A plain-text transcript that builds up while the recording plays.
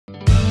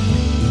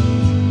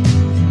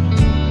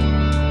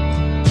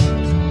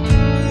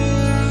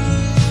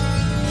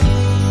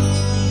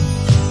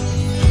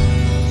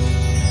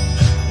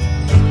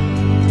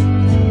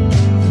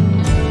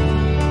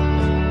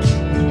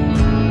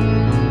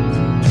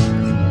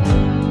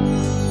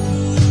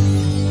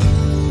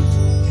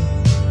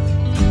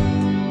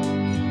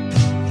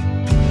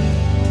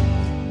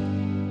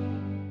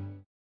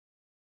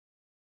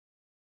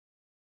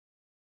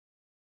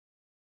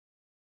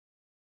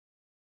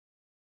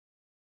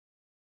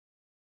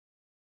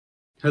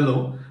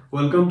Hello,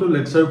 welcome to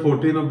lecture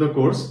 14 of the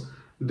course.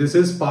 This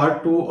is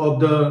part 2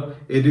 of the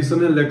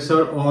additional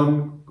lecture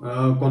on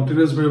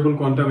continuous variable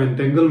quantum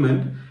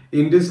entanglement.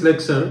 In this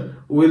lecture,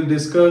 we will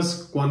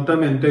discuss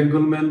quantum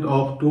entanglement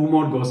of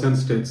two-mode Gaussian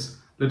states.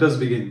 Let us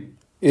begin.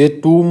 A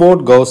two-mode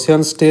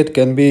Gaussian state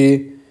can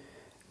be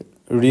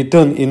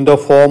written in the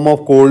form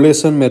of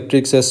correlation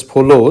matrix as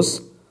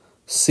follows.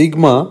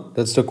 Sigma,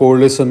 that's the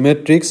correlation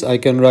matrix, I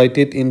can write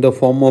it in the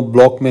form of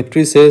block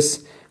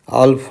matrices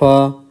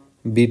alpha,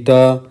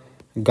 beta,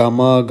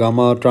 gamma,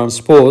 gamma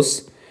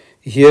transpose.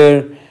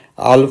 Here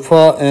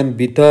alpha and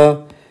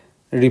beta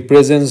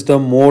represents the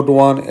mode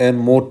 1 and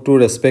mode 2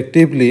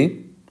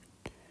 respectively.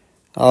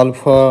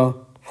 Alpha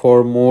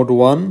for mode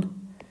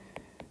 1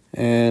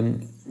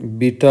 and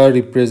beta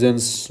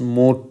represents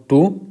mode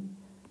 2,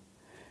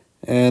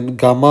 and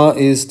gamma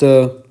is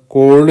the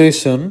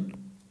correlation.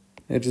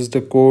 It is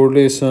the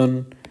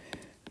correlation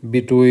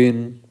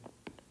between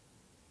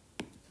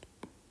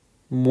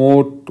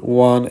mode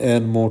 1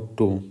 and mode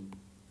 2.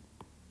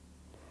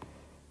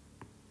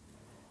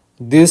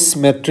 This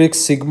matrix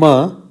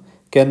sigma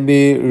can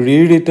be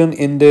rewritten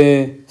in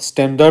the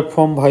standard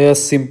form via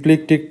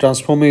symplectic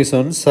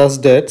transformation such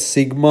that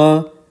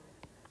sigma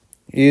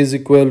is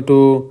equal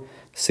to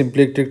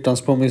symplectic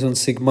transformation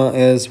sigma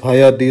as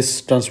via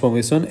this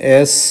transformation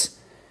S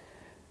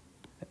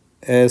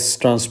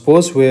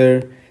transpose,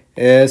 where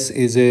S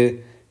is a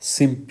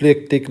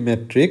symplectic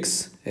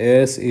matrix.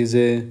 S is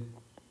a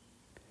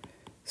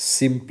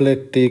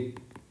symplectic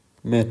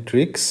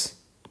matrix,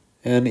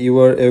 and you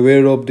are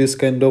aware of this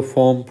kind of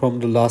form from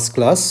the last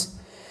class.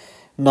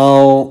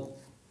 Now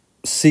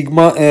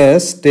sigma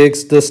S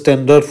takes the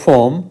standard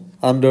form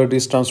under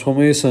this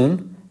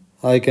transformation.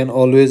 I can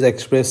always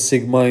express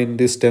sigma in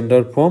this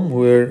standard form,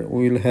 where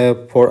we will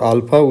have for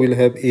alpha we will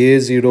have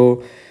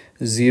A0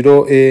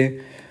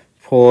 0A,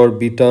 for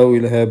beta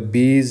we will have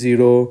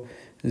B0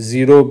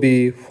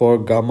 0B, for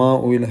gamma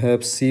we will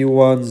have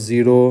C1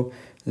 0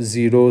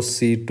 0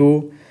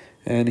 C2,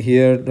 and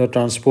here the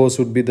transpose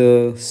would be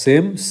the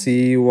same,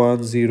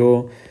 C1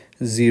 0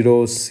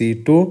 0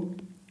 C2,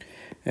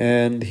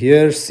 and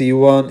here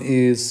C1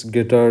 is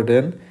greater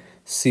than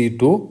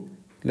C2.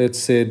 Let's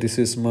say this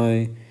is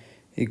my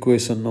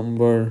equation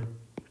number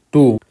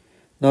 2.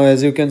 Now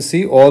as you can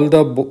see, all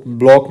the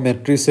block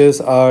matrices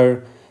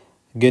are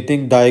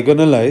getting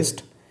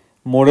diagonalized.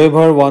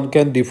 Moreover, one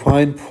can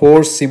define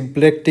 4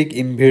 symplectic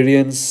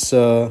invariants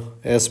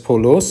as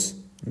follows.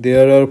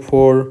 There are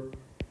 4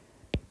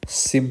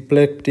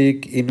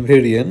 symplectic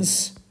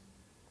invariants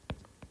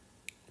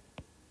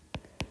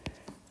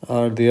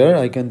are there.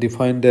 I can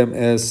define them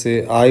as,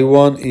 say,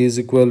 I1 is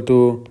equal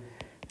to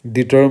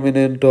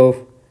determinant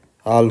of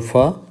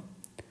alpha.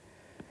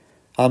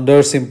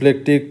 Under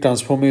symplectic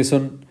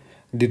transformation,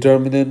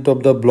 determinant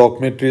of the block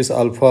matrix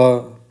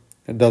alpha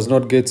does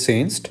not get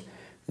changed.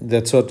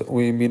 That's what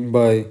we mean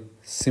by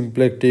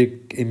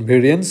symplectic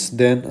invariance.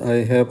 Then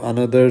I have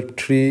another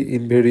 3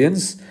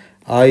 invariants.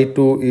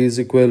 I2 is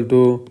equal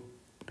to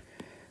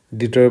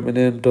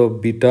determinant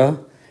of beta,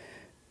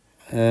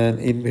 and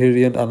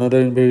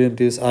another invariant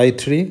is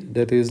I3,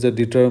 that is the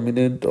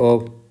determinant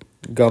of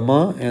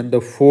gamma, and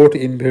the 4th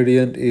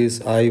invariant is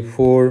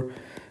I4,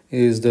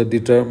 is the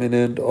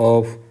determinant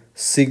of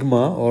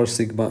sigma or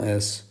sigma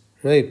S,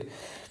 right?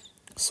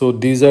 So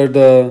these are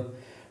the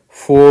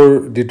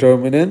 4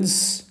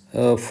 determinants,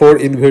 4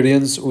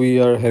 invariants we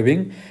are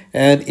having.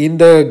 And in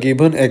the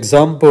given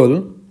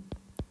example,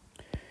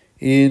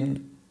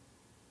 in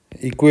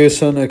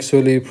equation,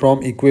 actually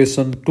from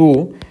equation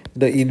 2,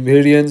 the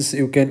invariance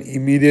you can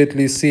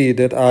immediately see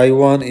that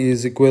I1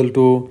 is equal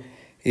to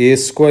A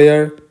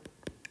square,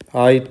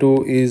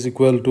 I2 is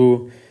equal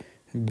to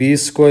B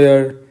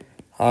square,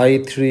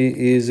 I3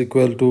 is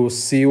equal to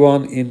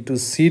C1 into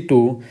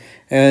C2,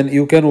 and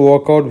you can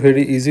work out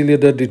very easily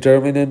the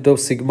determinant of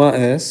sigma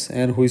S,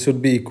 and which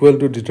should be equal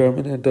to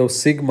determinant of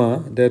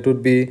sigma, that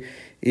would be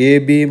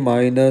AB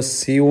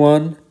minus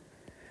C1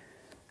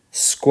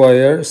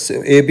 square,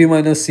 AB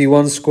minus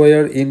C1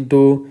 square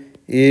into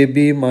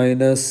AB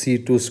minus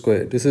C2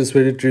 square. This is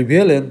very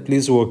trivial, and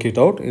please work it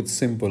out, it's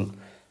simple.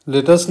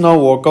 Let us now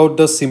work out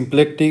the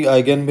symplectic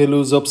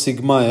eigenvalues of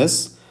sigma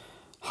S.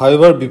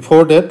 However,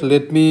 before that,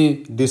 let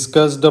me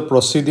discuss the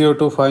procedure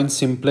to find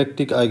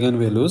symplectic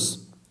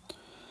eigenvalues.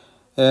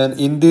 And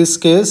in this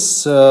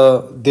case,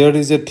 there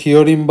is a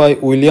theorem by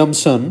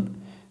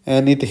Williamson,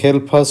 and it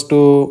helps us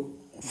to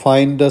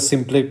find the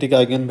symplectic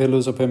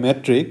eigenvalues of a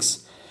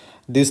matrix.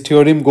 This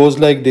theorem goes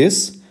like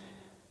this.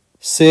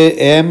 Say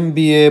M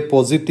be a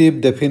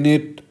positive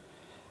definite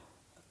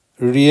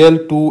real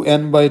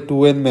 2n by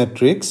 2n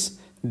matrix.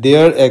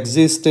 There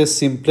exists a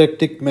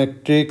symplectic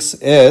matrix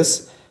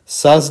S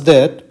such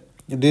that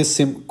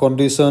this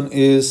condition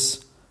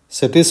is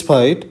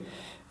satisfied.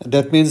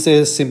 That means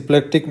a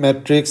symplectic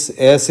matrix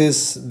S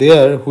is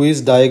there which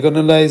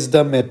diagonalizes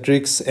the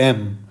matrix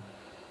M,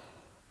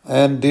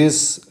 and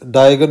this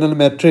diagonal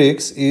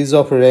matrix is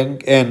of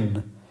rank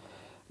n.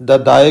 The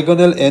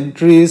diagonal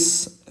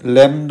entries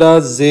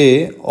lambda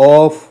j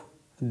of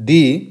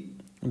D,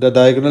 the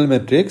diagonal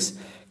matrix,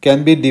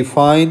 can be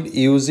defined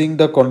using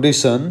the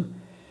condition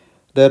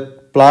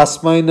that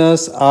plus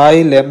minus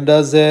I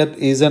lambda z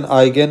is an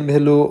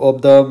eigenvalue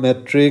of the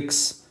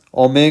matrix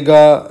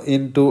omega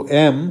into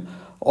M,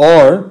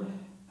 or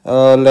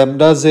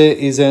lambda j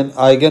is an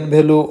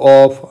eigenvalue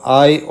of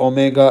I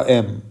omega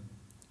M.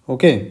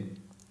 Okay,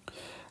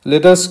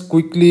 let us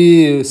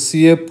quickly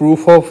see a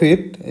proof of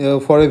it.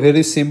 For a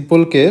very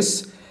simple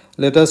case,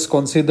 let us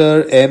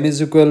consider M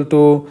is equal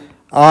to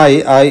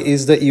I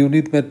is the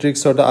unit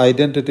matrix or the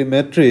identity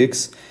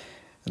matrix.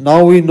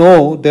 Now we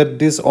know that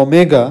this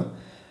omega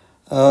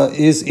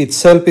is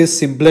itself is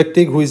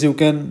symplectic, which you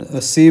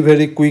can see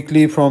very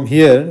quickly from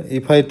here.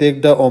 If I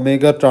take the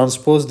omega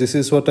transpose, this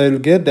is what I will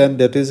get, and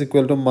that is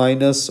equal to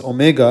minus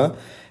omega.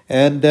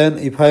 And then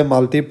if I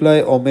multiply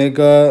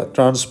omega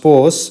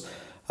transpose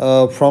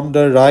from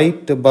the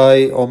right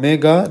by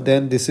omega,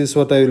 then this is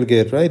what I will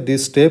get, right?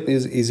 This step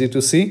is easy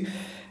to see.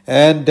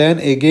 And then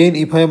again,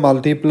 if I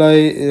multiply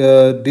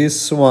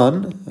this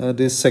one,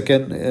 this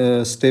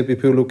second step,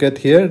 if you look at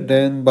here,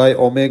 then by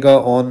omega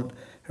on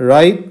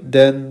right,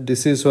 then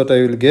this is what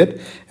I will get.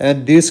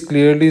 And this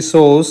clearly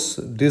shows,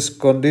 this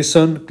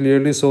condition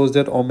clearly shows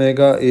that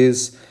omega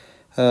is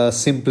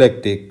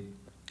symplectic.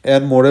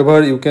 And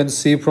moreover, you can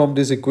see from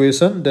this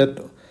equation that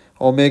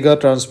omega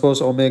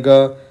transpose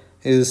omega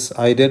is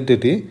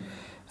identity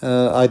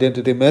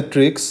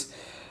matrix.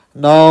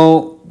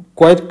 Now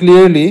quite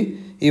clearly,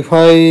 if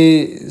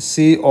I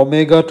see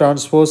omega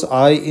transpose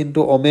I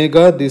into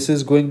omega, this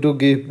is going to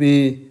give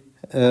me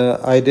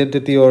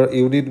identity or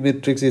unit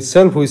matrix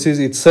itself, which is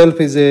itself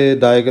is a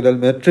diagonal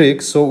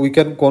matrix. So we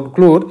can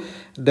conclude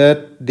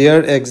that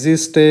there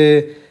exists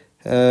a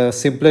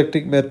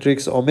symplectic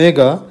matrix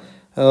omega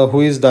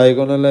which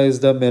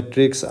diagonalize the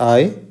matrix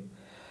I.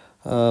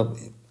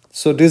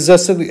 So this is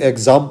just an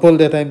example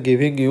that I am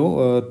giving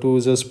you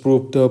to just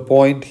prove the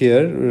point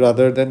here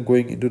rather than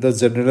going into the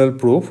general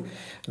proof.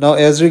 Now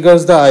as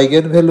regards the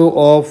eigenvalue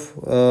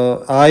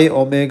of I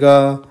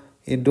omega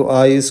into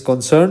I is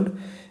concerned,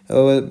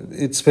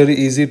 it's very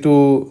easy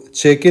to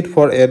check it.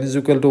 For n is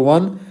equal to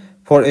 1,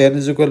 for n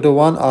is equal to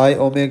 1, I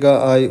omega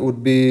I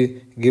would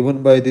be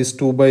given by this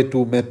 2 by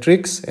 2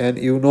 matrix, and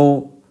you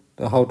know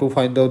how to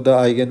find out the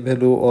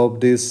eigenvalue of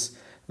this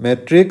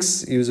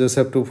matrix. You just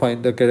have to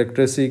find the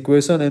characteristic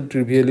equation, and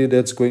trivially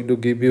that's going to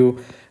give you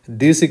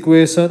this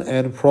equation.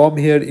 And from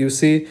here you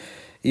see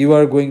you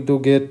are going to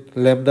get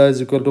lambda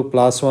is equal to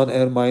plus 1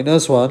 and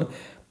minus 1,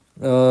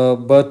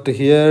 but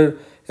here,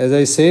 as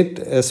I said,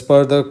 as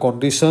per the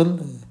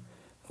condition,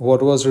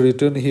 what was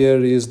written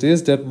here is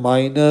this, that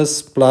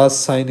minus plus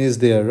sign is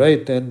there,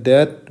 right? And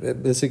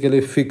that basically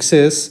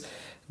fixes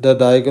the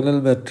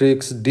diagonal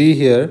matrix D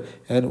here,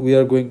 and we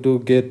are going to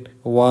get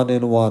 1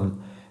 and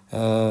 1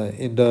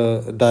 in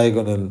the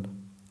diagonal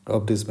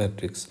of this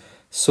matrix.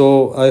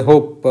 So I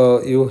hope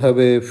you have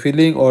a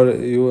feeling or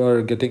you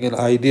are getting an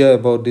idea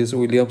about this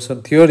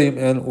Williamson theorem,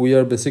 and we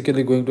are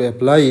basically going to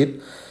apply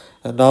it.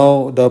 And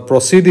now the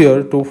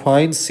procedure to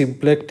find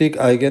symplectic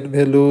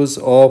eigenvalues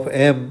of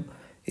M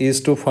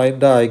is to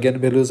find the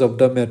eigenvalues of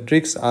the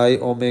matrix I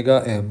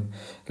omega M.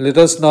 Let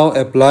us now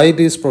apply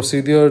this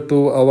procedure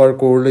to our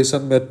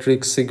correlation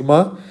matrix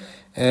sigma,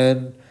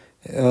 and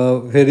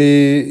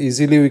very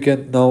easily we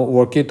can now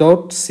work it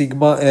out.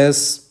 Sigma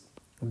S,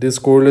 this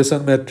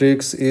correlation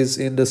matrix, is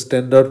in the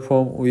standard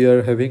form. We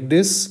are having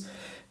this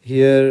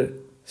here,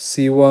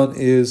 C1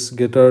 is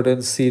greater than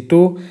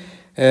C2,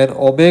 and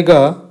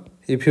omega,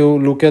 if you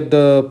look at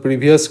the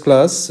previous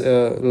class,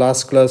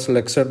 last class,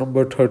 lecture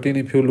number 13,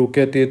 if you look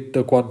at it,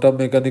 the quantum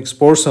mechanics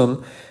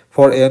portion,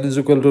 for n is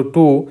equal to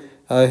 2,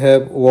 I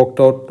have worked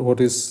out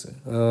what is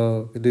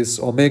this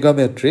omega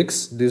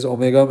matrix. This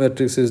omega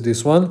matrix is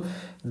this one.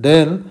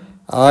 Then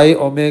I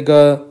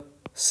omega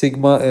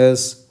sigma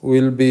S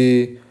will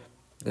be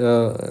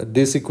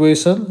this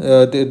equation,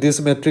 this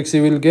matrix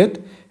you will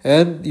get,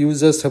 and you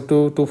just have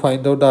to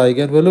find out the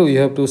eigenvalue. You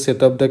have to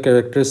set up the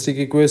characteristic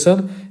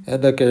equation,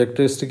 and the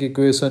characteristic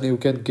equation you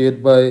can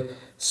get by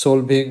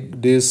solving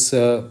this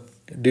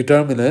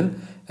determinant.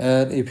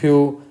 And if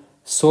you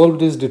solve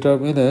this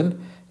determinant,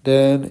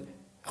 then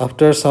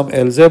after some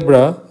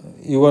algebra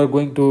you are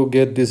going to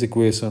get this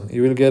equation.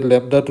 You will get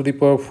lambda to the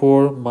power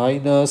 4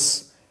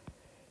 minus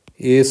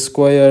a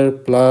square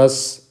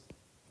plus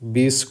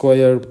b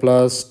square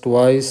plus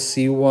twice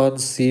c1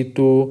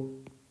 c2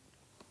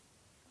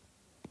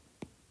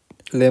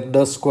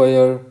 lambda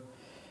square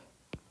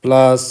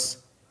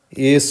plus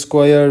a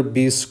square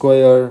b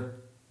square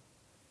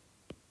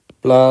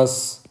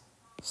plus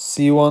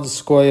c1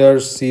 square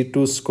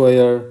c2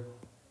 square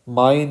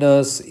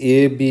minus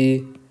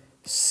ab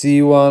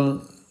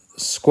c1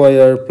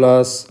 square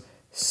plus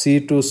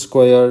c2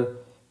 square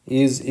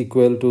is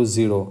equal to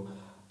 0.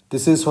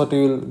 This is what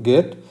you will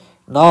get.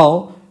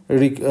 Now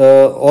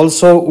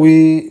also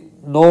we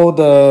know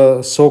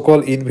the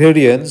so-called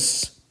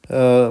invariance,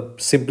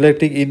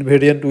 symplectic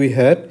invariant we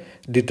had.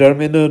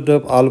 Determinant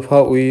of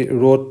alpha we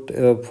wrote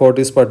for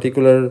this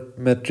particular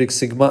matrix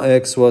sigma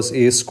x was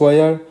a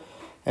square,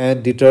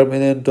 and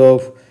determinant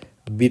of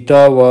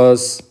beta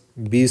was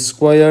b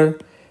square.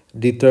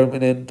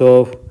 determinant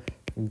of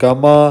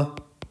gamma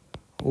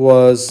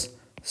was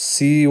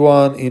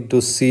C1 into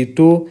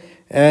C2,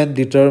 and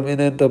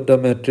determinant of the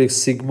matrix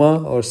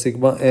sigma or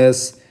sigma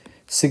S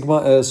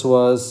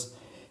was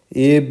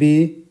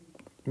AB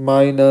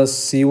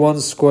minus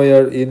C1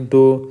 square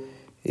into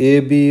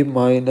AB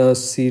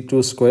minus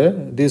C2 square.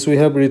 This we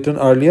have written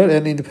earlier,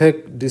 and in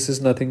fact this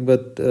is nothing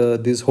but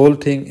this whole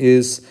thing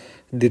is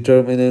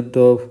determinant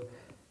of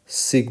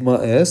sigma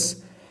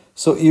S.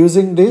 So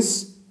using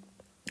this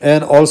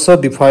and also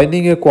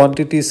defining a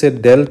quantity, say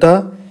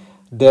delta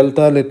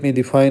let me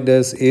define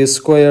as a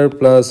square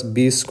plus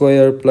b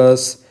square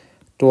plus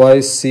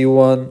twice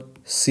c1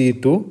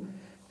 c2.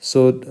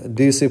 So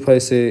this, if I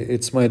say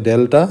it's my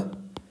delta,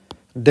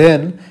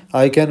 then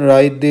I can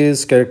write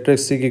this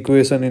characteristic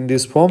equation in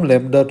this form: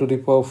 lambda to the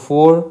power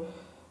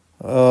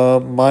 4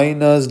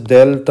 minus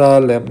delta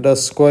lambda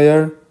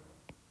square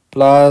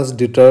plus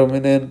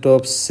determinant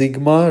of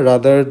sigma.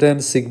 Rather than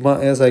sigma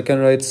S, I can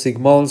write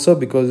sigma also,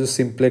 because it's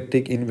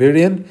symplectic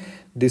invariant.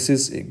 This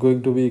is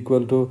going to be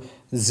equal to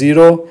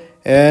 0,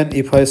 and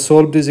if I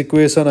solve this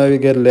equation, I will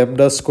get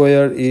lambda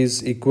square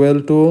is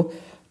equal to,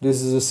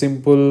 this is a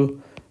simple,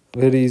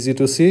 very easy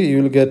to see,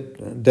 you will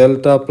get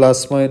delta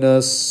plus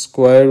minus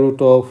square root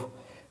of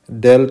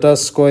delta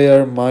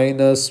square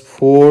minus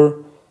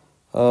 4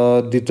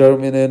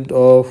 determinant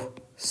of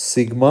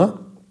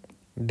sigma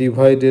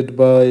divided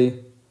by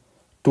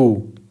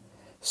 2.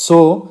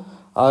 So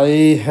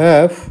I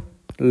have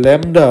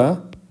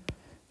lambda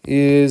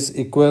is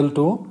equal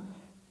to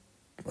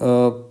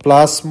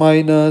plus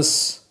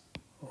minus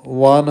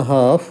 1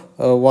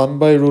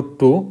 by root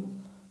 2,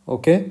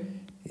 okay,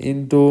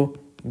 into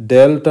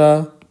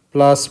delta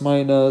plus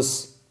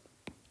minus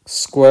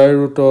square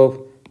root of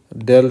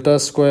delta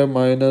square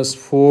minus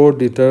 4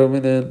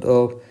 determinant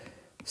of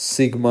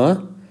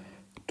sigma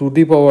to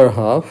the power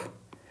half.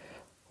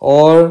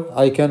 Or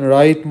I can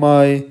write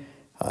my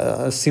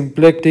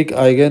symplectic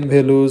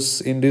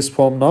eigenvalues in this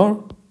form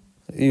now.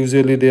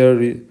 Usually they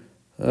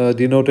are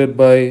denoted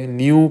by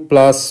nu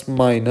plus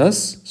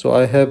minus. So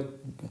I have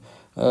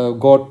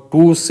got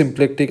two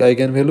symplectic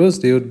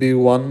eigenvalues. They would be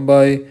 1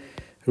 by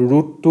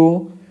root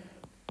 2.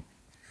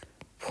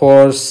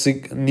 For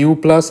nu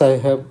plus, I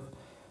have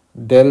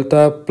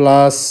delta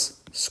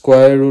plus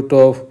square root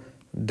of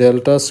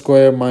delta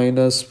square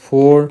minus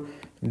 4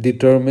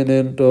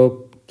 determinant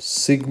of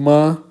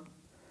sigma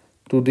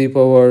to the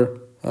power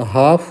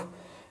half,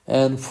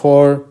 and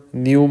for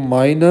nu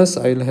minus,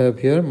 I will have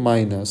here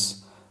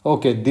minus.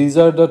 Okay, these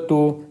are the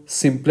two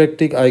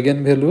symplectic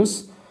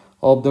eigenvalues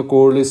of the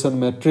correlation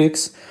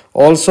matrix.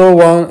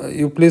 Also,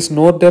 you please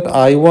note that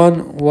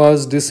I1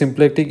 was the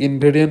symplectic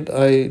invariant.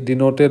 I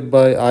denoted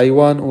by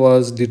I1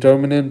 was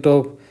determinant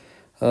of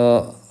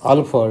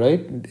alpha,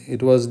 right?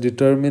 It was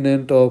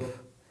determinant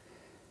of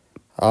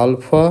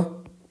alpha.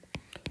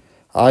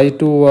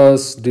 I2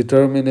 was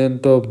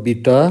determinant of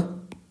beta,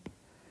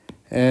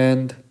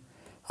 and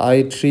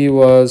I3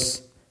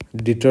 was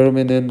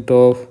determinant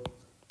of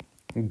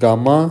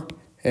gamma,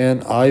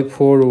 and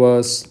I4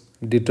 was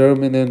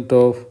determinant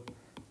of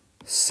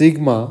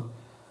sigma.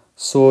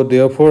 So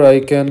therefore I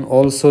can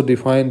also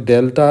define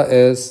delta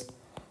as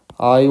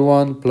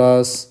I1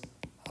 plus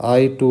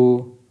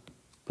I2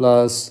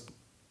 plus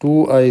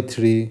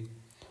 2I3.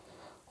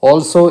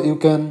 Also you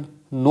can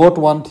note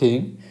one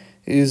thing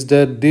is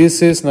that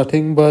this is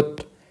nothing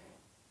but,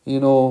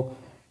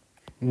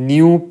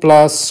 nu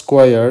plus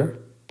square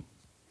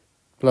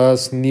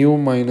plus nu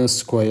minus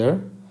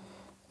square,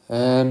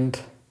 and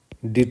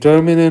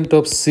determinant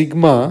of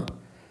sigma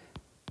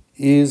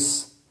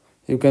is,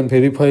 you can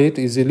verify it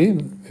easily,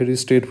 very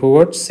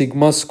straightforward,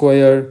 sigma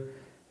square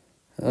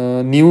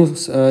nu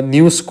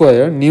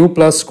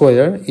plus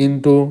square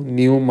into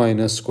nu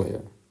minus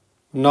square.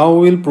 Now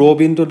we will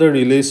probe into the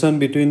relation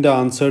between the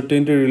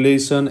uncertainty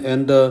relation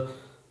and the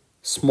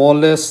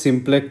smallest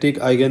symplectic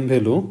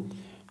eigenvalue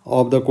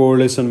of the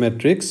correlation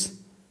matrix.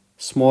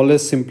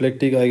 Smallest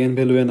symplectic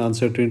eigenvalue and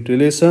uncertainty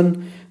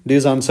relation.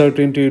 This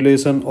uncertainty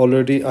relation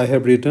already I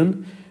have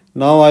written.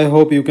 Now I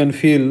hope you can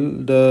feel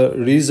the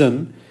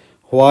reason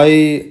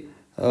why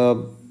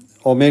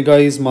omega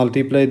is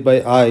multiplied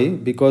by I,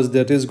 because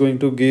that is going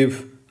to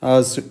give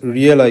us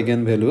real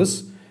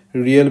eigenvalues.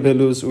 Real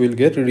values will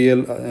get,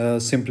 real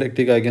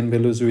symplectic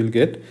eigenvalues will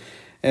get.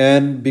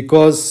 And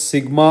because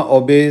sigma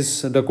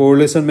obeys, the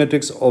correlation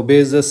matrix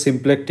obeys the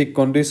symplectic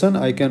condition,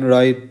 I can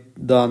write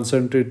the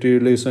uncertainty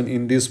relation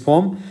in this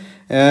form.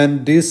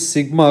 And this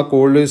sigma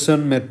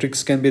correlation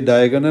matrix can be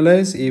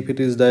diagonalized. If it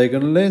is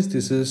diagonalized,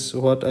 this is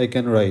what I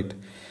can write.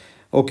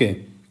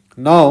 Okay,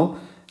 now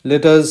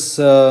let us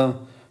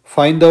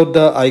find out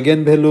the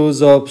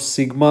eigenvalues of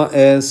sigma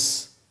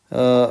s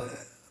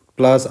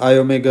plus I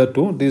omega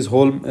 2, this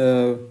whole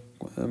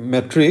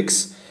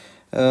matrix.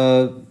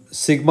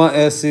 Sigma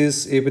s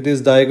is, if it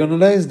is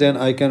diagonalized, then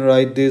I can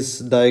write this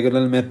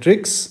diagonal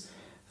matrix.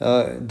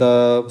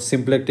 The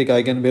symplectic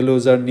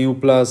eigenvalues are nu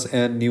plus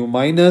and nu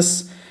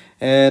minus,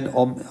 and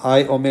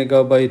I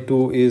omega by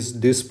 2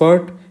 is this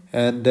part,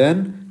 and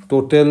then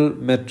total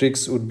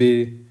matrix would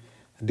be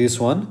this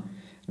one.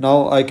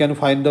 Now I can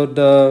find out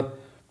the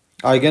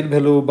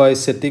eigenvalue by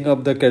setting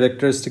up the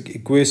characteristic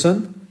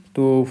equation.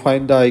 To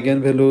find the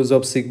eigenvalues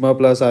of sigma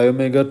plus I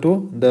omega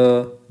 2,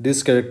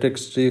 this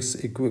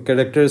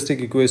characteristic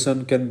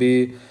equation can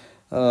be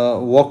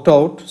worked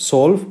out,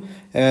 solved,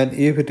 and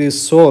if it is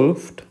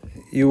solved,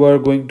 you are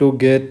going to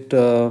get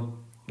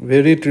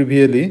very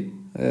trivially,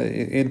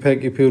 in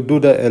fact, if you do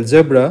the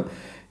algebra,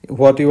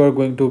 what you are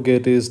going to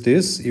get is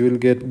this. You will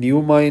get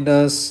nu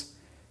minus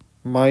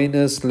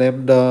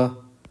lambda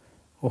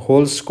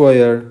whole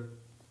square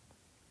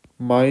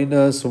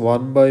minus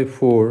 1 by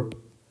 4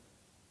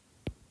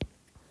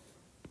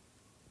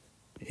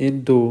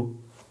 into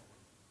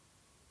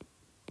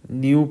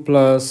nu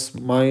plus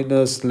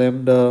minus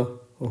lambda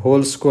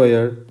whole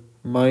square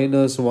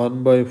minus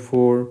 1 by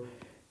 4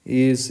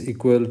 is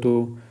equal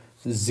to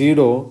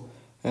 0,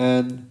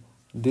 and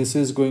this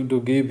is going to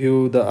give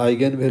you the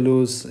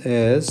eigenvalues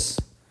as,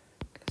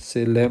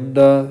 say,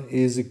 lambda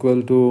is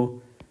equal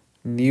to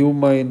nu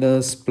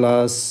minus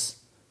plus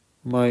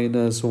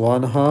minus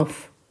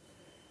 1/2,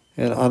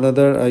 and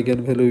another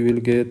eigenvalue you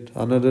will get,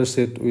 another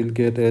set will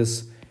get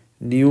as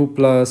nu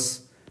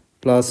plus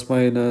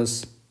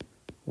minus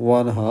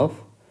 1/2.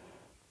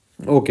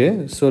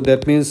 Okay, so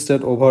that means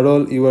that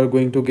overall you are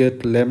going to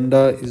get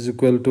lambda is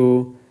equal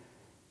to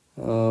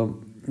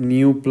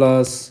nu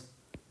plus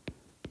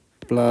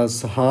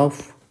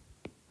half,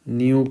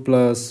 nu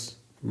plus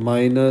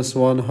minus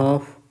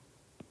 1/2,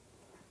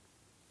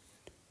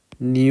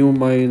 nu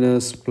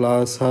minus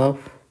plus half,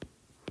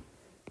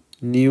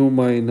 nu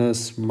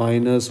minus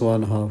minus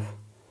 1/2.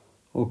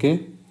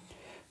 Okay,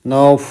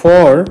 now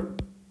for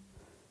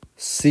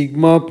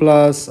sigma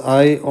plus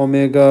I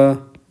omega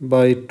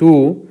by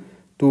 2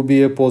 to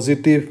be a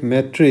positive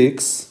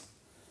matrix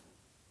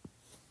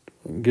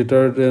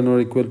greater than or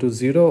equal to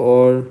 0,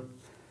 or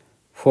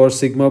for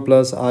sigma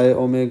plus I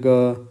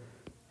omega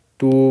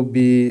to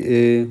be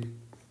a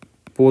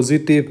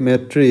positive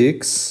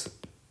matrix,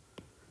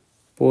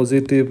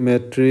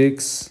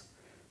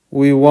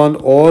 we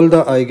want all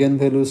the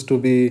eigenvalues to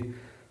be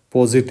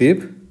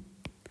positive.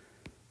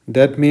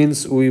 That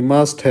means we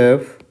must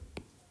have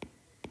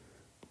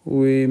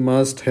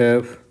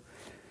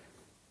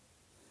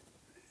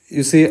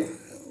you see,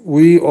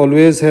 we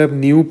always have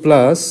nu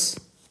plus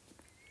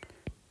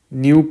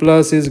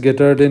is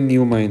greater than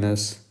nu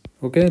minus.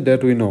 Okay,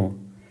 that we know.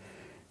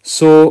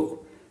 So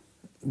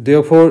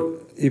therefore,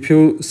 if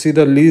you see,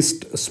 the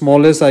least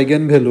smallest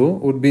eigenvalue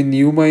would be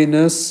nu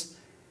minus,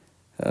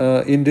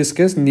 in this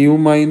case nu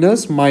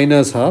minus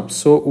minus half.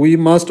 So we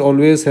must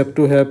always have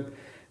to have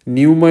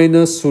nu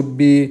minus should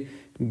be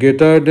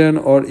greater than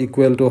or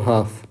equal to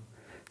half.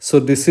 So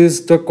this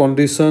is the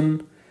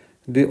condition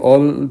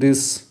all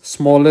this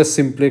smallest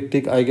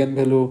symplectic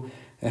eigenvalue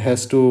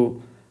has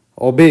to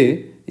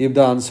obey if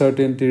the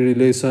uncertainty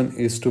relation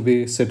is to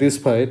be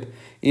satisfied.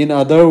 In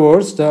other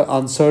words, the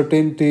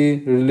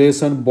uncertainty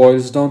relation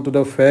boils down to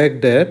the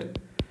fact that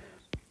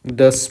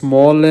the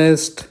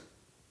smallest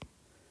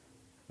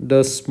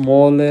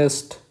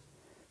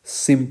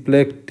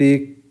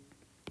symplectic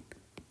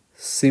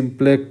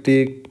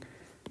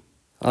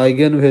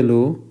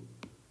eigenvalue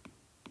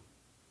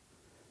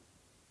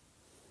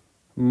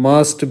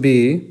must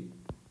be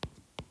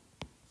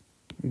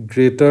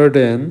greater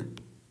than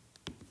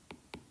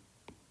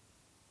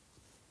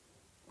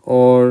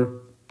or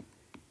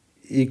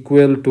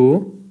equal to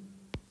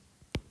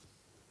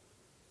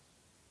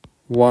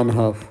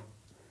 1/2,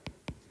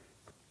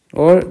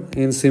 or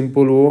in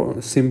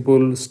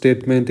simple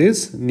statement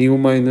is nu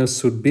minus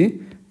should be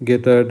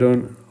greater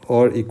than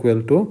or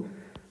equal to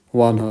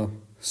 1/2.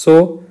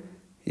 So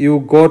you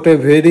got a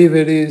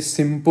very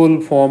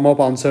simple form of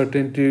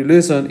uncertainty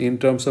relation in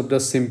terms of the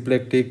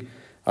symplectic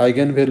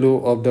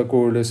eigenvalue of the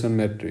correlation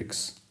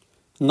matrix.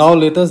 Now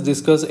let us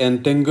discuss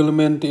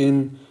entanglement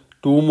in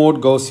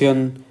two-mode Gaussian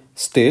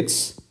states.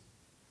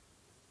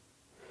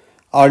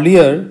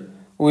 Earlier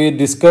we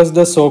discussed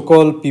the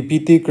so-called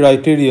PPT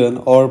criterion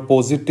or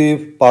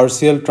positive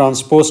partial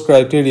transpose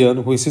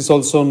criterion, which is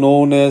also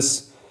known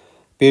as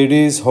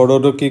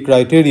Paris-Horodoky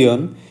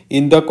criterion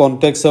in the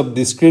context of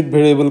discrete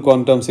variable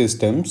quantum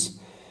systems.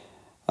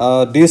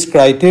 This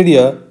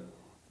criteria,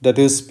 that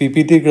is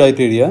PPT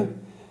criteria,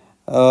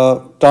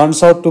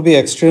 turns out to be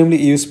extremely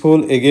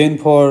useful again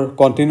for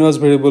continuous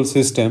variable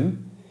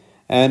system,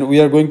 and we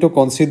are going to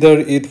consider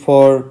it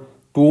for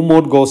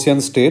two-mode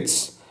Gaussian states.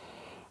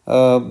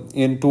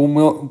 In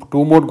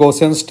two-mode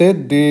Gaussian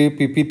state, the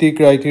PPT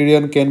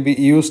criterion can be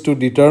used to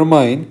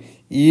determine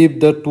if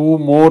the two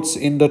modes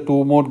in the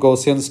two-mode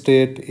Gaussian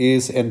state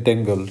is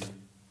entangled.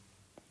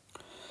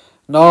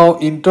 Now,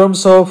 in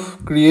terms of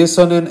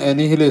creation and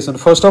annihilation,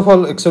 first of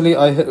all, actually,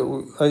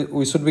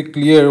 we should be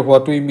clear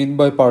what we mean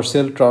by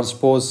partial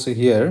transpose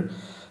here.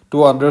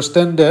 To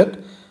understand that,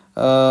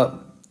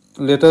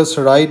 let us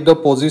write the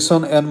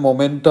position and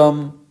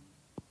momentum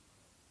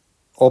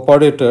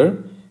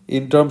operator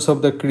in terms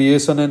of the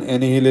creation and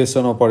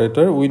annihilation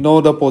operator. We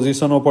know the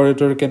position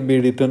operator can be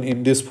written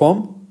in this form.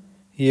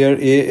 Here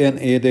A and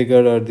A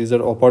dagger are, these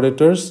are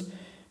operators,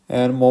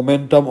 and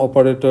momentum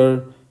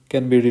operator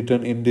can be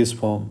written in this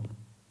form.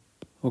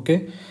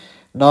 Okay,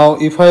 now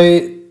if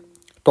I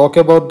talk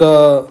about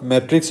the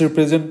matrix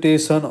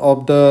representation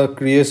of the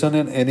creation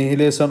and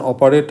annihilation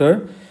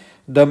operator,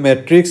 the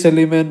matrix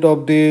element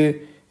of the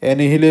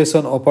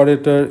annihilation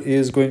operator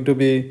is going to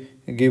be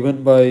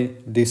given by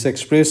this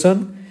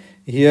expression.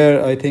 Here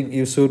I think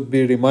you should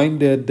be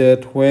reminded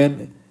that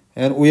when,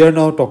 and we are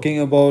now talking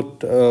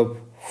about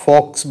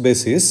Fock's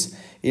basis.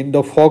 In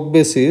the Fock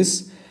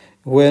basis,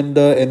 when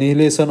the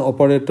annihilation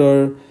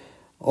operator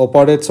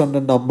operates on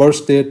the number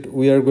state,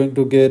 we are going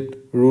to get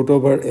root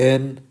over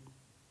n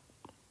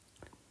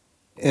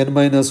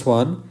minus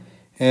 1,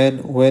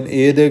 and when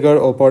a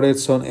dagger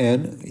operates on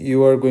n,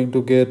 you are going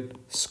to get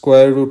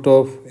square root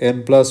of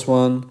n plus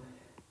 1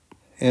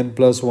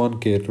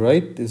 kth,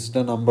 right? This is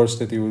the numbers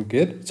that you will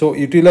get. So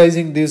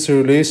utilizing this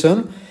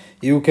relation,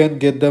 you can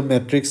get the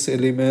matrix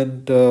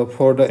element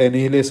for the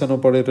annihilation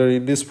operator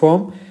in this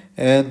form,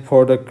 and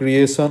for the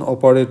creation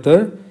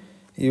operator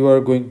you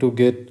are going to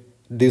get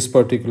this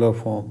particular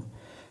form.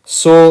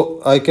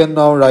 So I can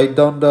now write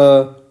down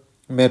the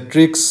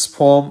matrix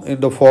form in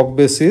the Fock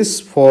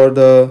basis for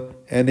the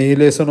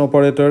annihilation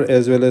operator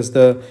as well as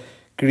the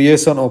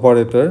creation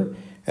operator.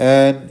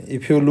 And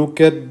if you look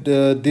at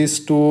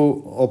these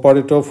two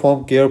operator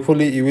form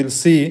carefully, you will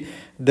see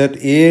that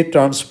A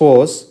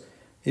transpose,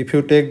 if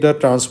you take the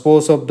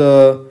transpose of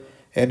the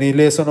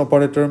annihilation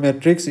operator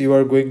matrix, you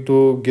are going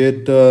to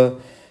get the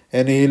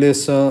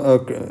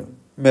annihilation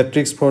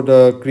matrix for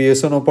the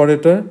creation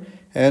operator,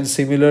 and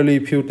similarly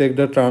if you take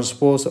the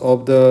transpose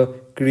of the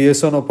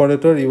creation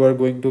operator, you are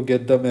going to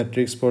get the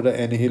matrix for the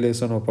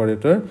annihilation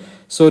operator.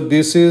 So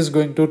this is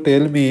going to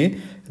tell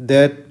me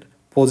that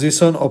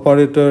position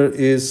operator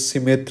is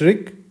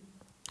symmetric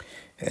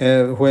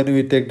when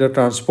we take the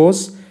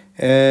transpose,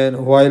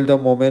 and while the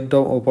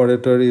momentum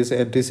operator is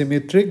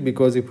antisymmetric,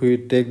 because if we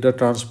take the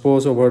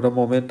transpose over the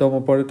momentum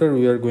operator,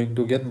 we are going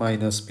to get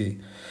minus p.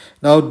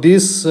 Now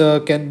this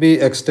can be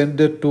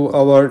extended to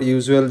our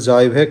usual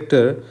xi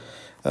vector,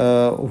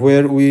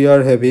 where we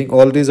are having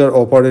all these are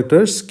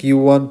operators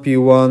q1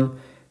 p1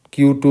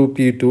 q2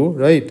 p2,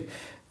 right?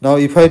 Now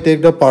if I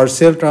take the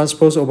partial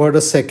transpose over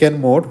the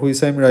second mode,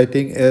 which I am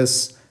writing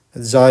as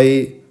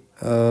xi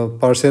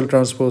partial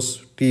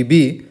transpose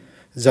tb,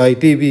 xi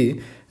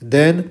tb,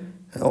 then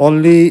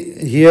only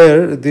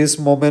here this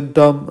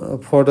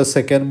momentum for the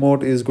second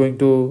mode is going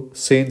to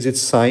change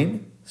its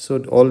sign.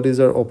 So all these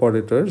are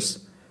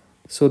operators.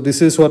 So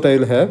this is what I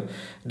will have.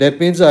 That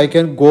means I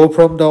can go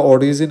from the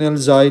original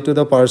xi to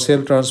the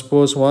partial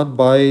transpose 1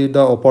 by the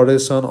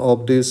operation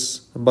of this,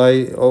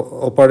 by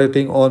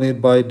operating on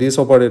it by this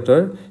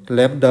operator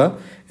lambda,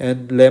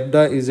 and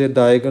lambda is a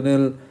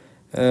diagonal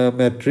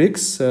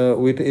matrix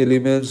with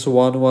elements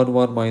 1 1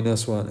 1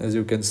 minus 1, as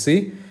you can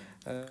see.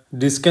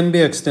 This can be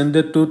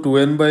extended to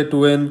 2n by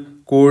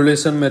 2n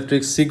correlation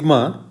matrix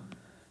sigma,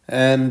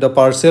 and the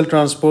partial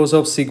transpose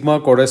of sigma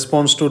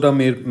corresponds to the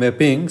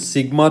mapping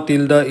sigma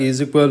tilde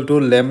is equal to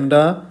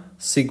lambda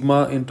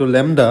sigma into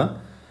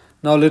lambda.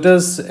 Now let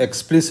us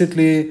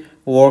explicitly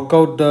work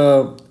out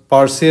the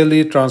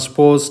partially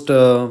transposed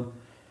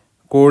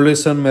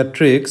correlation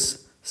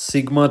matrix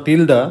sigma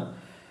tilde.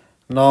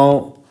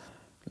 Now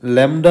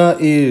lambda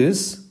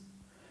is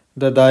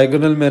the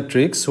diagonal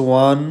matrix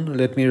 1,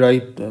 let me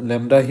write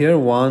lambda here,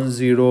 1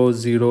 0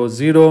 0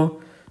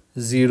 0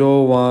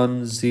 0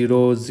 1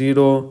 0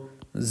 0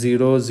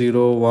 0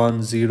 0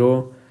 1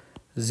 0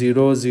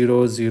 0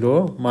 0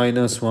 0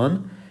 minus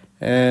 1,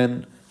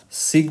 and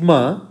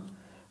sigma,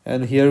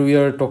 and here we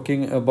are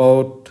talking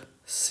about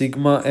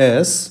sigma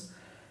s.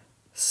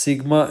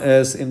 Sigma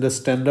s in the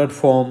standard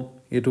form,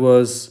 it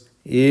was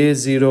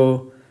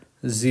a0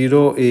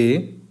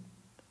 0a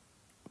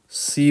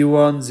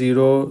c1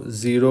 0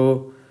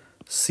 0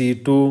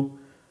 c2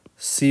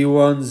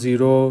 c1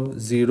 0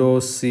 0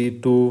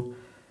 c2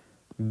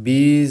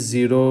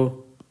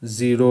 b0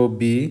 0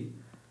 b,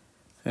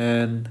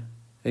 and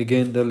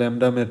again the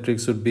lambda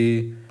matrix would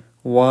be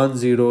 1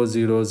 0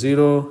 0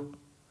 0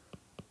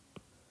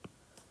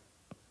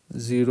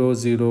 0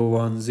 0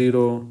 1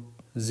 0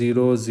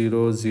 0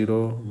 0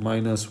 0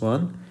 minus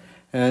 1.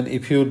 And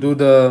if you do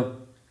the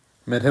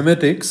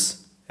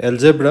mathematics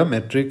algebra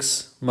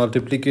matrix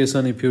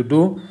multiplication, if you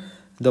do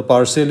the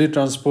partially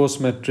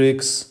transposed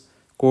matrix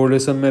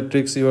correlation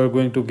matrix, you are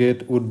going to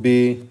get would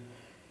be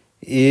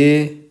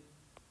a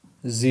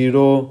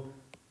 0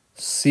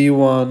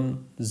 c1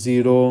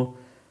 0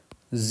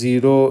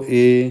 0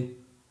 a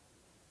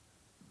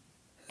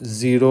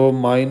 0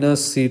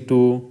 minus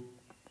c2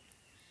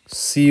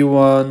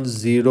 c1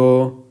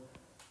 0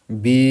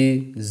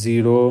 b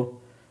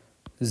 0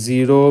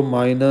 0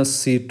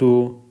 minus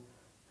c2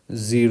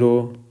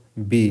 0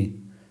 b.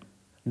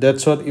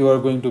 That's what you are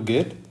going to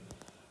get.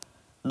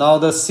 Now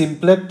the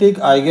symplectic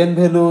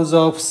eigenvalues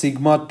of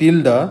sigma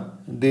tilde,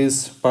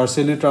 this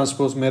partially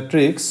transposed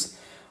matrix,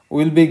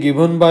 will be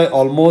given by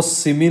almost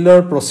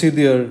similar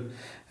procedure,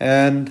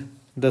 and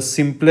the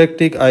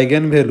symplectic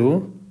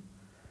eigenvalue,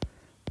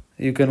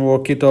 you can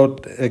work it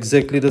out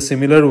exactly the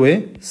similar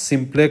way.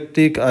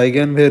 Symplectic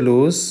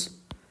eigenvalues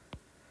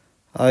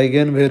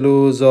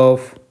eigenvalues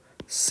of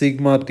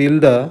sigma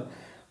tilde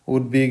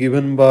would be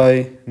given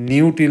by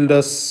nu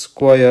tilde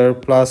square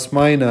plus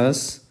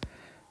minus,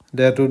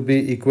 that would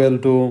be equal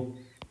to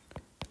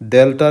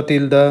delta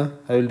tilde.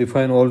 I will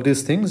define all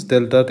these things.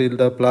 Delta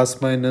tilde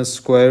plus minus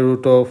square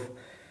root of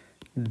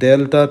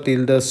delta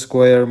tilde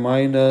square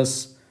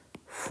minus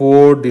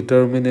 4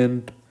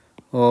 determinant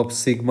of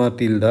sigma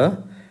tilde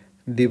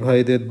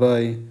divided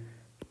by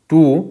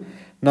 2.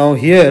 Now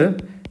here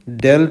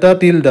delta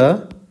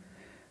tilde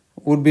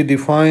would be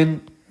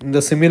defined in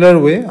the similar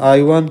way,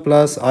 I1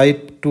 plus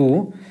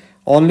I2.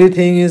 Only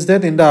thing is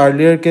that in the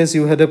earlier case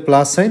you had a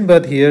plus sign,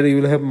 but here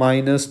you will have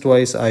minus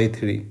twice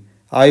I3.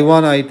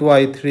 I1, I2,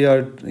 I3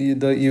 are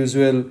the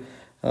usual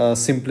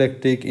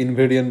symplectic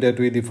invariant that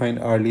we defined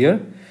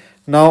earlier.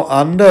 Now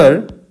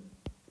under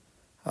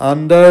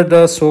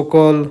the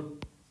so-called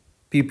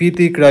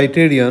PPT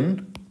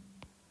criterion,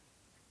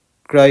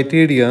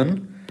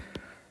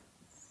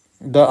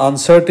 the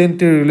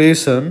uncertainty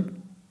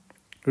relation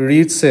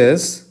reads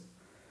as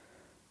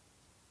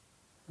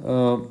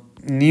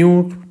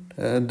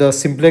the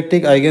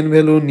symplectic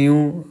eigenvalue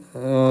nu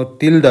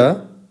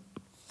tilde,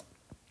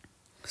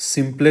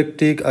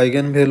 symplectic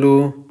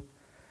eigenvalue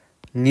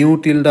nu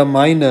tilde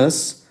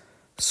minus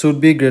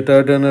should be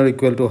greater than or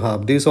equal to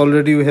half. This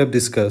already we have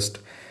discussed.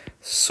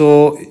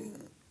 So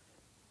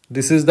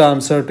this is the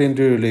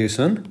uncertainty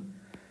relation.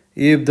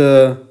 If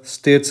the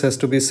states has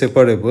to be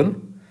separable,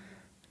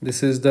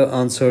 this is the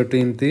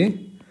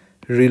uncertainty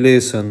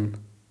relation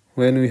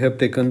when we have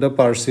taken the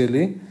partial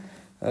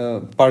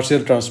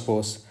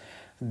transpose.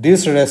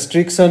 This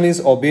restriction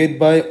is obeyed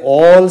by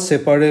all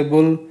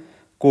separable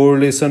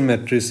correlation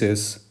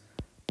matrices.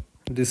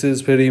 This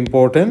is very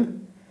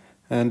important,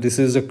 and this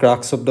is the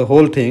crux of the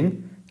whole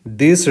thing.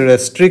 This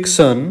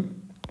restriction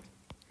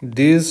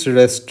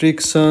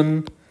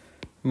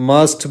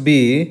must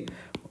be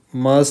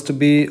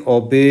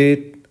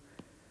obeyed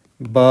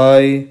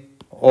by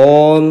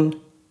all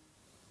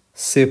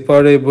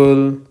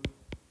separable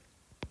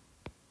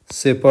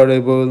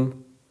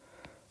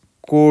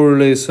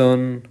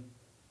correlation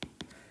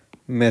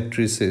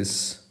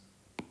matrices.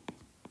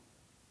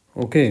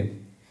 Okay.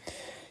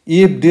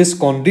 If this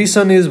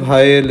condition is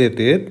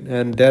violated,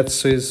 and that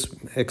is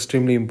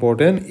extremely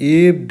important,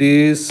 if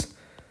this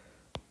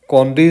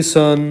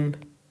condition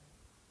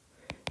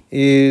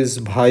is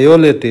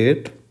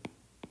violated,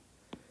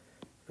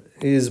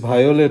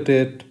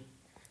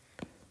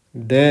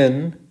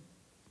 then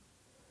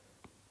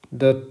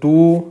the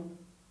two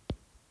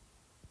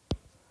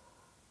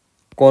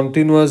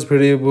continuous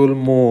variable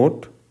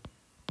mode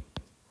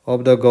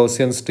of the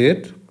Gaussian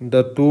state,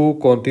 the two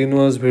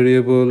continuous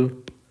variable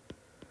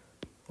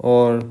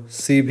or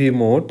CV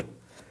mode,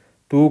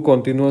 two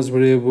continuous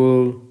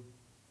variable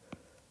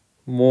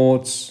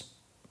modes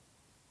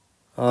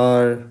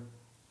are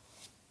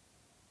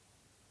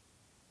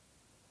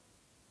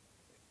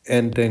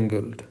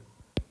entangled.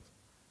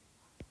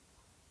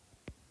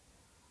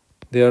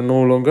 They are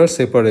no longer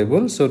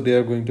separable, so they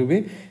are going to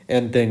be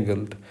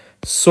entangled.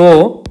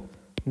 So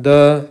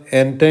the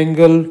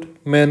entanglement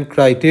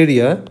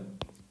criterion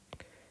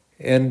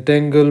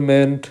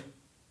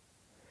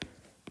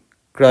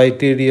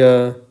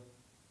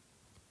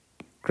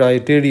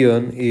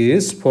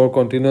is for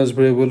continuous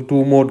variable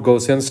two mode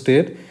Gaussian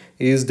state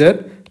is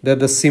that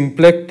the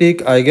symplectic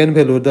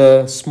eigenvalue,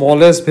 the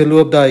smallest value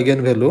of the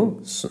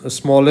eigenvalue,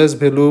 smallest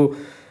value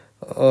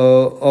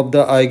of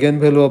the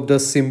eigenvalue of the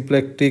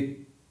symplectic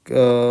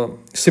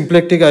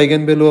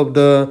eigenvalue of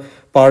the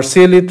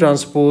partially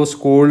transposed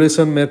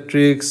correlation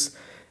matrix,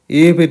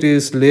 if it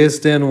is less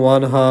than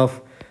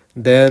 1/2,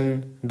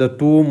 then the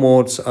two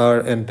modes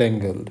are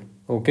entangled.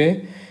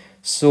 Okay,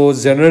 so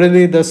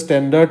generally the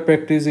standard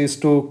practice is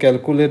to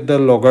calculate the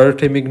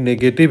logarithmic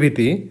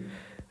negativity,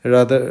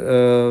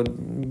 rather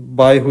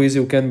by which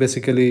you can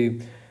basically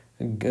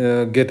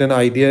get an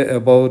idea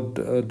about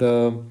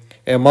the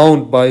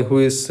amount by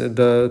which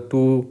the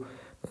two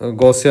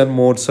Gaussian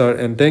modes are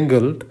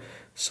entangled.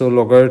 So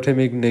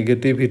logarithmic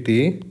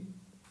negativity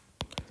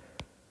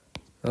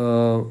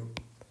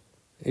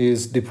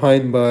is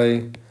defined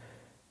by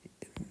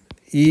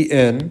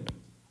En,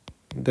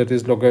 that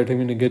is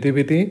logarithmic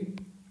negativity.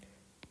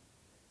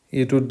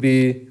 It would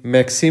be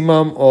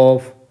maximum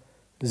of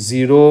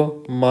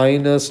 0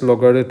 minus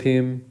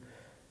logarithm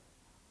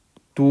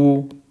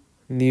 2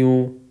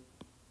 nu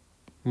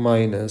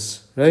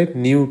minus, right?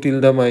 Nu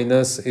tilde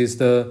minus is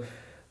the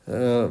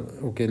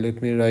okay,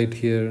 let me write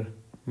here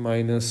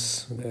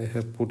minus, I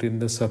have put in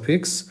the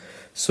suffix.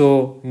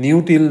 So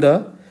nu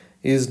tilde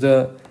is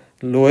the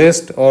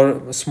lowest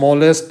or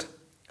smallest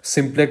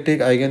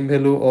symplectic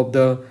eigenvalue of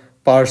the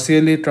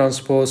partially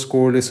transposed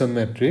correlation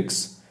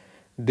matrix.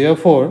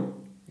 Therefore,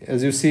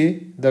 as you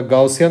see, the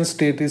Gaussian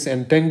state is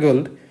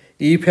entangled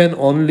if and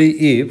only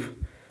if.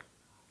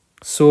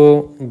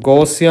 So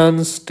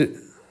Gaussian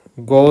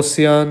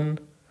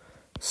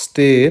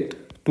state,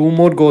 two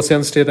mode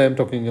Gaussian state I am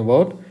talking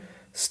about,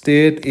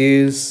 state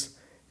is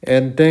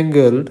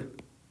entangled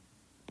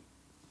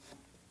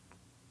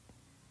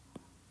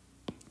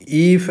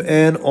if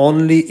and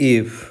only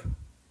if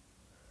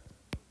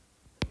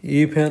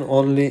if and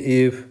only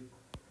if,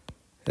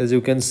 as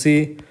you can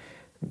see,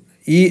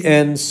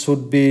 En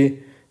should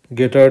be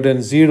greater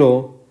than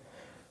 0,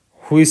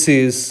 which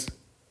is,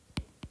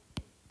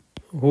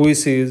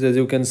 as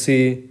you can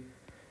see,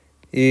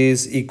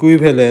 is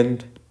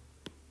equivalent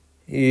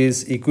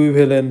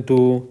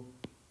to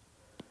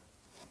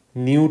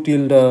nu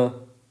tilde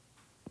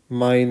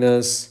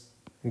minus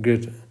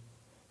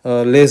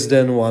less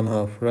than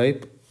 1/2,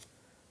 right?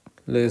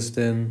 Less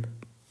than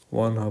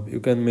 1/2. You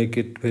can make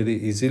it very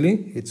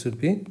easily. It should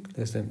be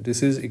less than.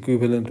 This is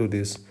equivalent to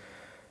this.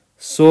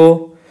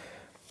 So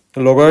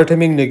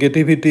logarithmic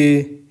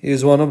negativity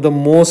is one of the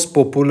most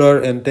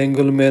popular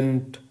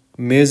entanglement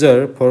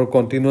measure for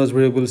continuous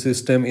variable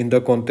system in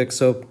the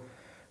context of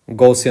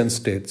Gaussian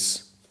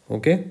states.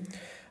 Okay.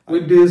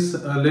 With this,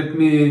 let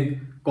me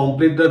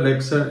complete the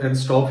lecture and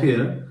stop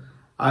here.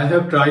 I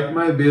have tried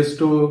my best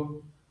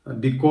to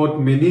decode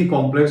many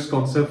complex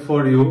concepts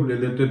for you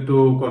related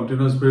to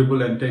continuous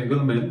variable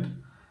entanglement.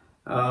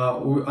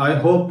 I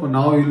hope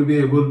now you will be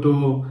able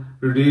to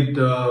read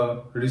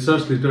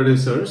research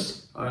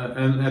literatures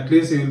and at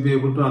least you will be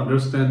able to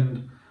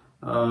understand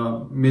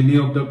many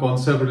of the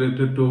concepts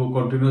related to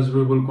continuous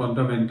variable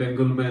quantum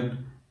entanglement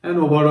and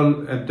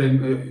overall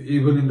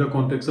even in the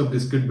context of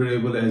discrete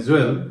variable as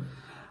well.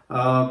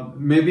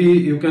 Maybe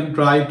you can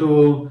try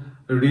to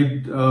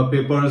read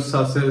papers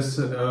such as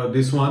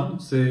this one,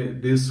 say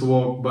this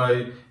work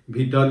by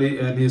Vitali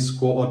and his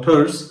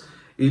co-authors.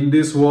 In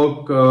this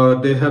work,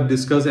 they have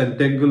discussed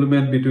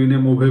entanglement between a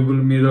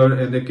movable mirror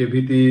and a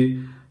cavity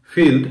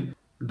field.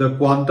 The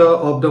quanta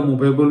of the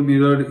movable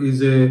mirror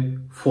is a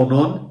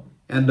phonon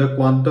and the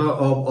quanta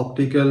of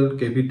optical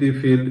cavity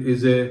field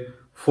is a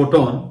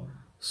photon.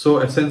 So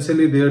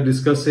essentially they are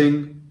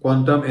discussing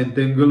quantum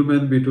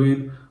entanglement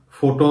between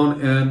photon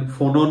and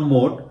phonon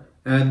mode,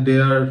 and they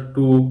are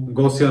two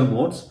Gaussian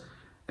modes.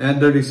 And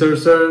the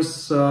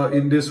researchers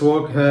in this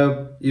work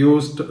have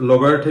used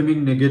logarithmic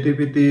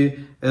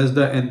negativity as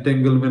the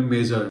entanglement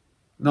measure.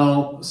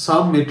 Now,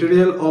 some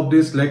material of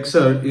this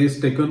lecture is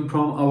taken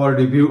from our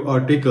review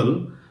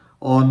article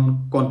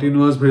on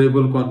continuous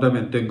variable quantum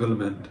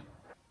entanglement.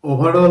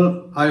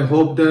 Overall, I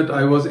hope that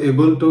I was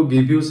able to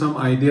give you some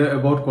idea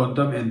about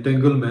quantum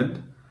entanglement,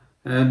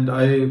 and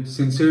I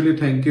sincerely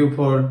thank you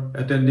for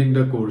attending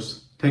the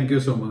course. Thank you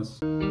so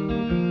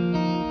much.